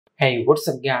Hey, what's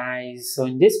up guys? So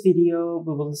in this video,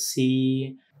 we will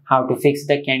see how to fix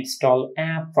the can't install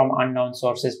app from unknown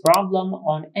sources problem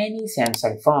on any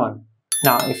Samsung phone.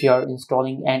 Now, if you're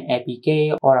installing an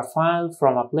APK or a file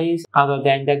from a place other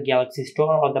than the Galaxy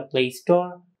Store or the Play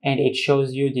Store and it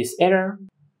shows you this error,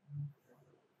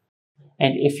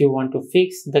 and if you want to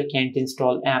fix the can't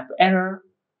install app error,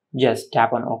 just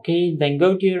tap on OK, then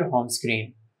go to your home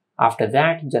screen. After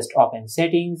that, just open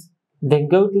settings, then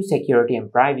go to security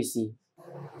and privacy.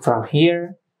 From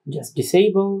here, just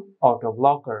disable auto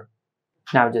blocker.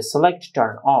 Now just select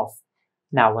turn off.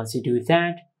 Now once you do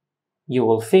that, you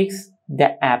will fix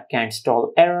the app can't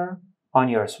install error on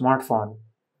your smartphone.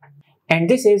 And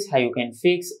this is how you can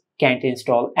fix can't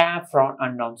install app from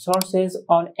unknown sources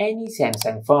on any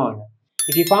Samsung phone.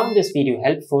 If you found this video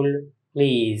helpful,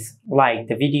 please like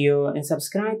the video and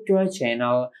subscribe to our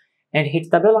channel and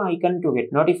hit the bell icon to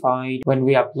get notified when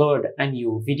we upload a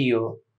new video.